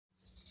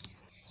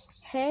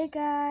Hey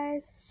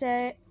guys,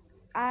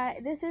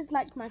 this is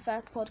like my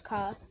first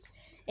podcast.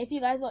 If you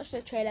guys watch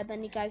the trailer,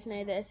 then you guys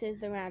know that this is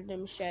the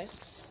random show.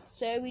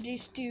 So we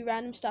just do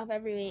random stuff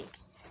every week.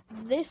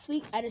 This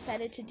week I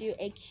decided to do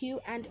a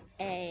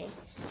Q&A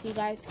so you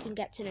guys can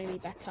get to know me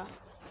better.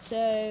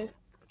 So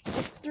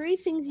there's three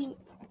things you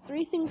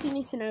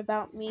need to know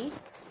about me.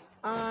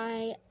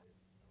 I'm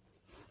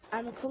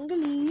a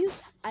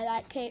Congolese.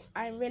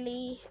 I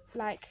really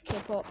like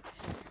K-pop,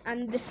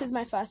 and this is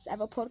my first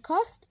ever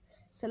podcast.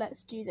 So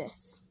let's do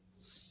this.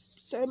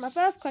 So my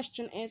first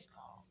question is,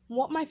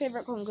 what my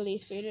favorite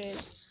Congolese food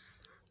is.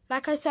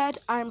 Like I said,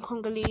 I'm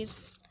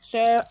Congolese,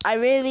 so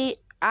I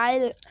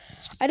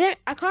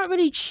can't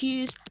really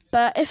choose,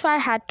 but if I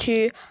had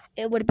to,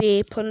 it would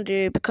be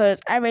pundu because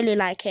I really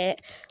like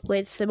it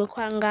with some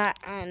kwanga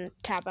and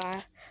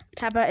taba.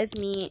 Taba is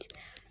meat.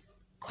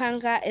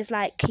 Kwanga is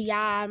like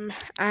yam,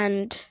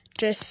 and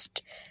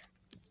just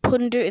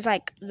pundu is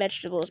like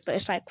vegetables, but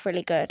it's like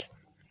really good.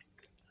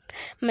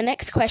 My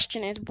next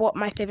question is what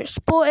my favourite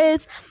sport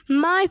is.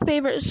 My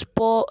favourite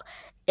sport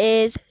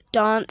is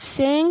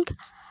dancing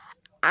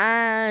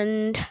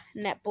and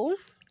netball.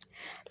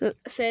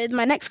 So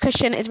my next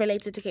question is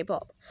related to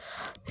K-pop.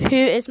 Who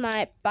is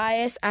my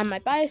bias and my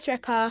bias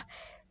wrecker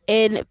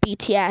in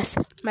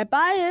BTS? My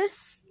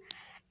bias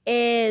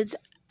is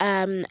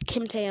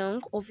Kim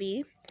Taeyong or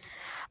V.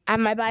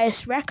 And my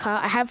bias wrecker,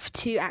 I have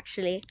two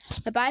actually.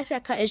 My bias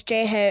wrecker is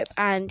J-Hope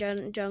and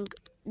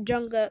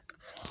Jungkook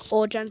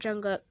or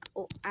Jungkook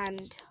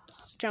and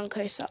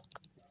Jungkook.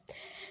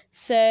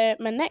 So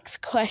my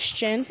next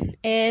question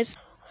is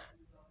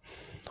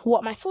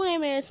what my full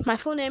name is. My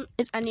full name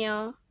is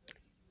Anya.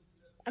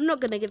 I'm not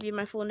going to give you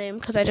my full name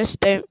because I just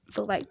don't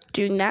feel like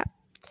doing that.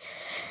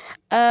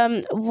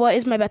 What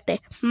is my birthday?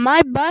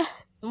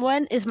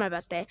 When is my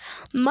birthday?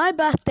 My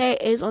birthday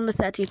is on the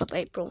 30th of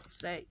April.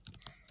 So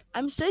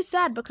I'm so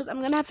sad because I'm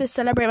going to have to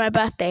celebrate my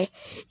birthday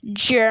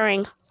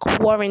during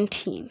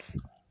quarantine.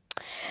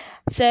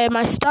 So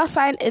my star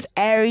sign is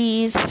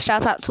Aries.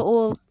 Shout out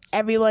to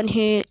everyone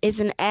who is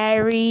an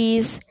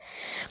Aries.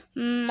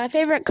 My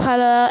favorite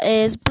color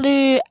is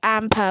blue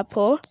and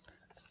purple.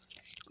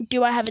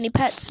 Do I have any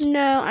pets?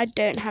 No, I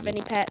don't have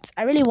any pets.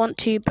 I really want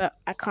to, but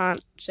I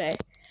can't. So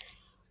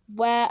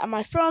where am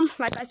I from?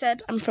 Like I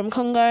said, I'm from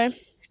Congo.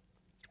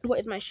 What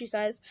is my shoe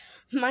size?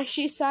 My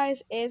shoe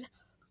size is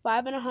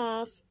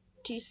 5.5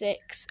 to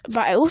 6,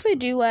 but I also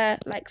do wear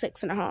like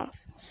 6.5.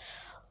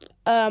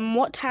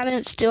 What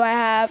talents do I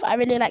have? I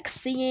really like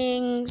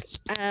singing,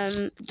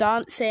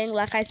 dancing.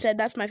 Like I said,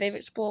 that's my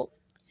favorite sport.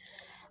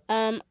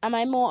 Am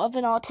I more of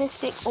an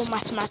artistic or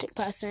mathematic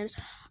person?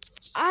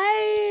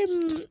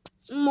 I'm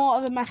more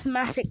of a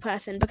mathematic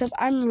person because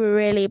I'm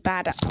really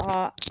bad at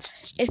art.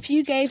 If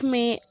you gave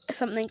me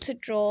something to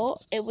draw,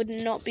 it would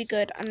not be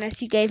good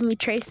unless you gave me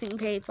tracing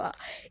paper.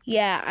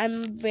 Yeah,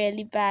 I'm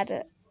really bad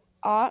at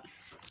art.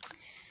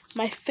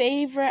 My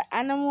favorite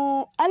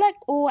animal, I like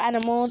all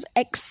animals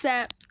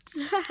except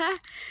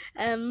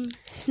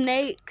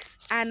snakes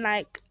and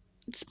like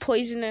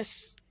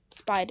poisonous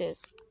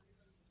spiders.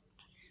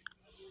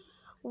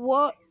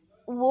 What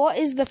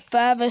is the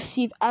furthest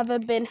you've ever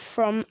been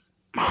from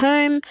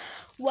home?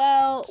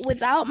 Well,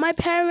 without my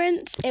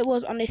parents, it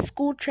was on a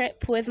school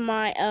trip with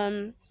my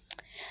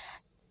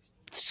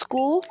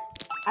school,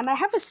 and I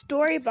have a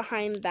story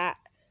behind that.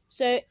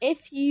 So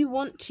if you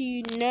want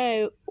to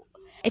know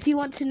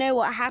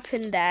what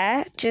happened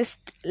there,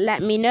 just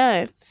let me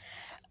know.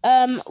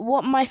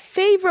 What my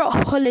favorite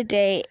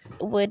holiday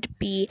would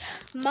be.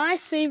 My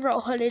favorite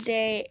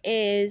holiday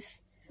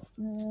is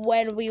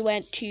when we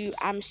went to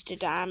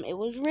Amsterdam. It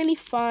was really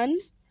fun.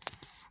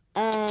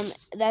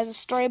 There's a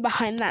story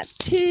behind that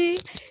too.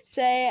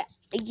 So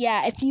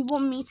yeah, if you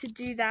want me to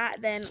do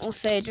that, then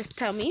also just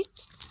tell me.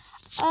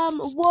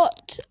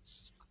 What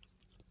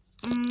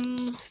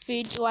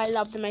food do I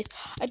love the most?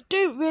 I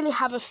don't really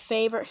have a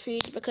favorite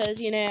food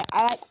because I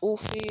like all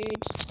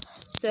foods.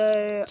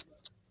 So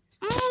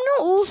not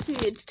all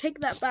foods. Take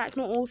that back.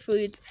 Not all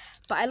foods,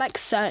 but I like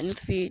certain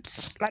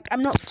foods. Like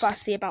I'm not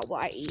fussy about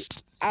what I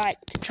eat. I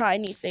like to try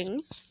new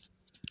things.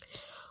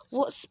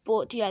 What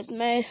sport do you like the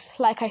most?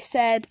 Like I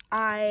said,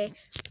 I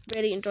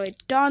really enjoy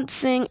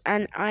dancing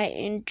and I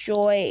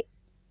enjoy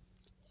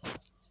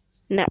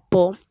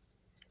netball.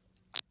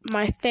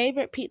 My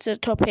favorite pizza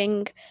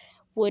topping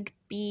would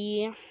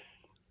be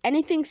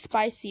anything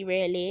spicy,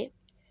 really.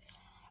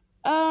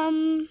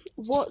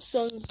 What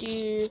song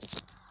do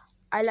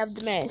I love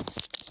the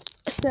most?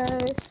 So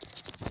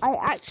I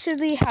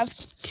actually have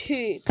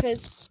two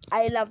because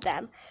I love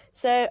them.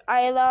 So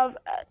I love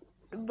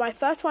my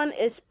first one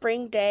is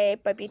Spring Day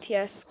by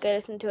BTS. Go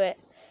listen to it.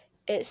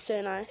 It's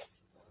so nice.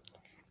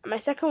 And my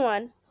second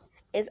one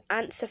is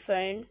Answer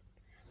Phone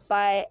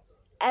by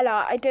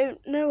Ella. I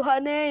don't know her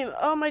name.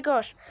 Oh my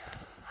gosh.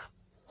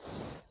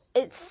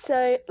 It's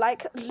so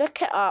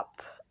look it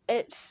up.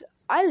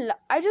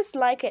 I just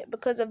like it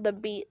because of the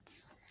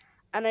beats.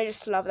 And I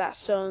just love that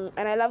song.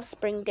 And I love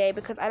Spring Day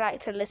because I like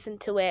to listen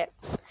to it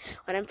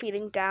when I'm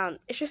feeling down.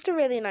 It's just a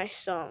really nice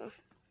song.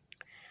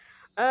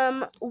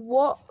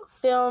 What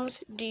films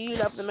do you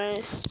love the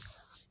most?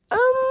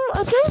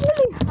 I don't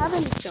really have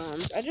any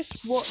films. I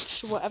just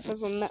watch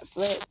whatever's on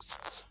Netflix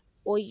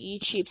or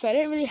YouTube. So I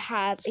don't really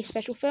have a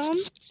special film.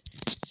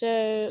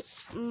 So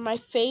my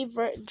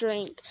favorite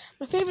drink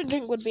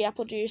would be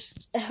apple juice.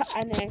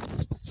 I know,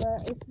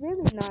 but it's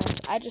really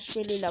nice. I just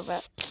really love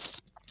it.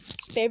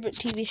 Favorite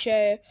TV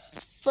show,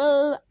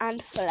 Full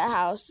and Fuller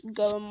House.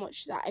 Go and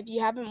watch that. If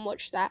you haven't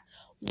watched that,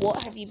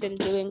 what have you been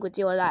doing with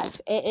your life?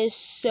 It is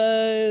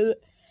so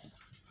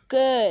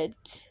good.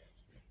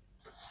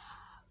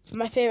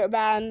 My favorite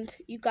band,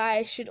 you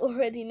guys should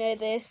already know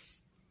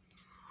this.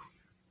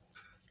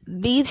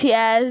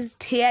 BTS,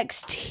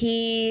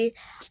 TXT,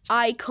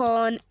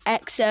 iKON,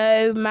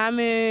 EXO,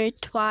 Mamamoo,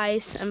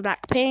 Twice, and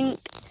Blackpink.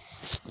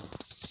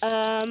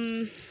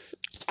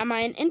 Am I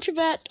an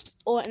introvert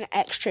or an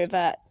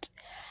extrovert?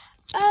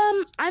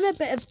 I'm a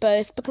bit of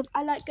both because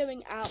I like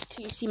going out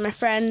to see my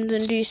friends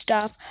and do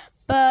stuff,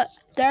 but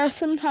there are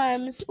some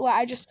times where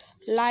I just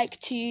like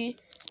to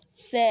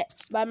sit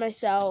by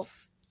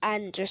myself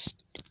and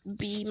just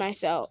be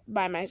myself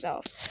by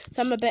myself.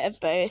 So I'm a bit of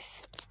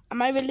both.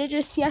 Am I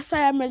religious? Yes, I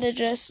am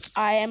religious.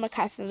 I am a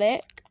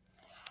Catholic.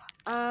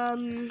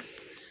 Can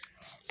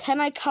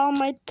I curl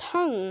my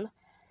tongue?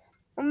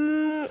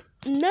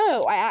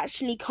 No, I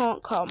actually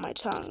can't curl my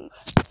tongue.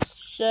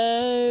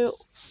 So,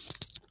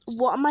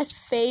 what are my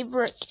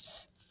favorite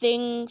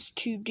things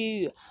to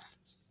do?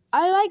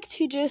 I like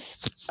to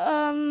just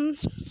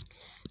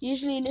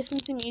usually listen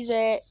to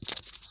music,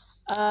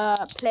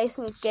 play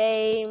some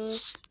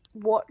games,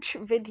 watch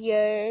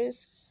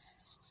videos.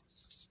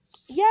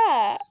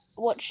 Yeah,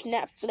 watch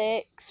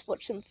Netflix,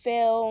 watch some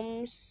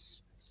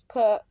films,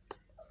 cook.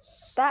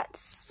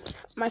 That's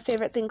my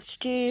favorite things to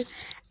do.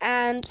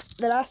 And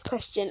the last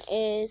question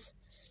is,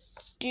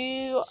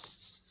 do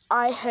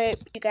I hope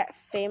to get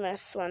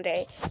famous one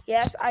day?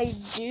 Yes, I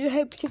do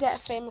hope to get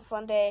famous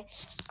one day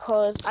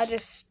because I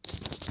just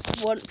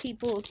want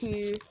people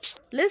to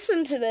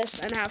listen to this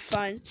and have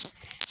fun.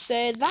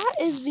 So that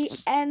is the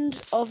end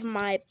of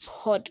my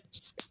first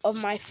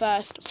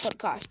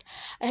podcast.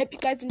 I hope you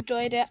guys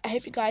enjoyed it. I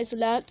hope you guys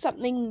learned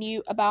something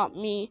new about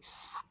me.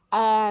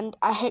 And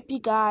I hope you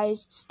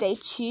guys stay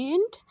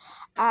tuned.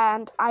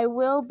 And I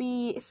will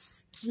be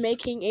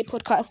making a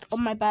podcast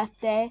on my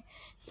birthday.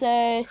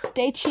 So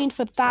stay tuned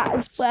for that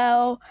as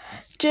well.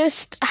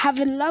 Just have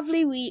a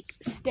lovely week.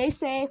 Stay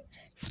safe.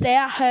 Stay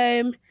at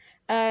home.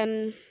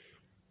 And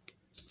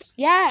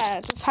yeah,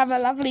 just have a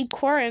lovely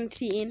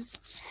quarantine.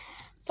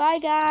 Bye,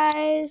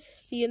 guys.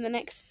 See you in the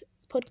next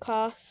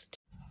podcast.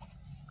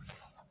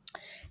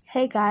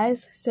 Hey,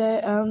 guys.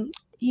 So,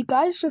 you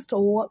guys just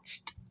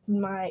watched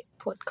my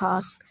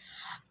podcast,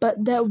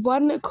 but the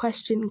one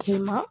question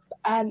came up,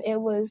 and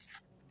it was,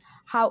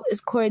 how is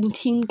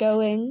quarantine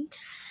going?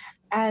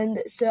 And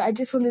so I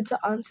just wanted to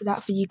answer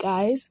that for you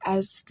guys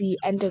as the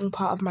ending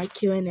part of my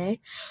Q&A.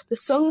 The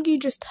song you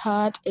just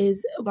heard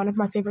is one of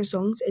my favorite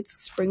songs. It's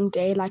Spring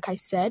Day, like I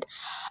said.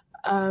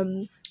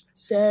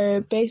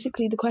 So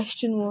basically the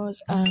question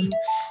was,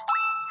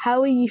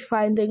 how are you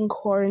finding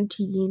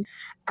quarantine,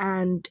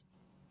 and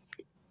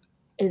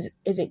is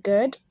it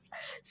good?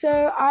 So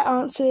I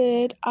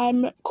answered,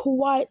 I'm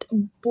quite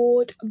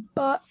bored,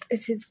 but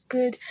it is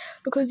good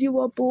because you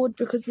are bored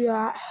because we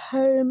are at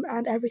home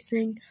and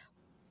everything.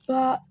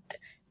 But,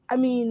 I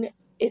mean,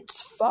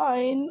 it's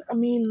fine. I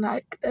mean,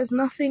 like, there's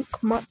nothing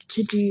much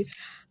to do,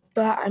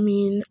 but, I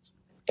mean,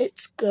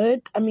 it's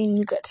good. I mean,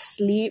 you get to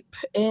sleep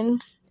in.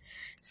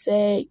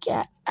 So,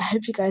 yeah, I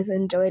hope you guys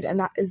enjoyed, and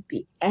that is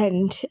the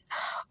end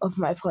of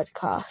my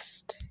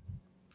podcast.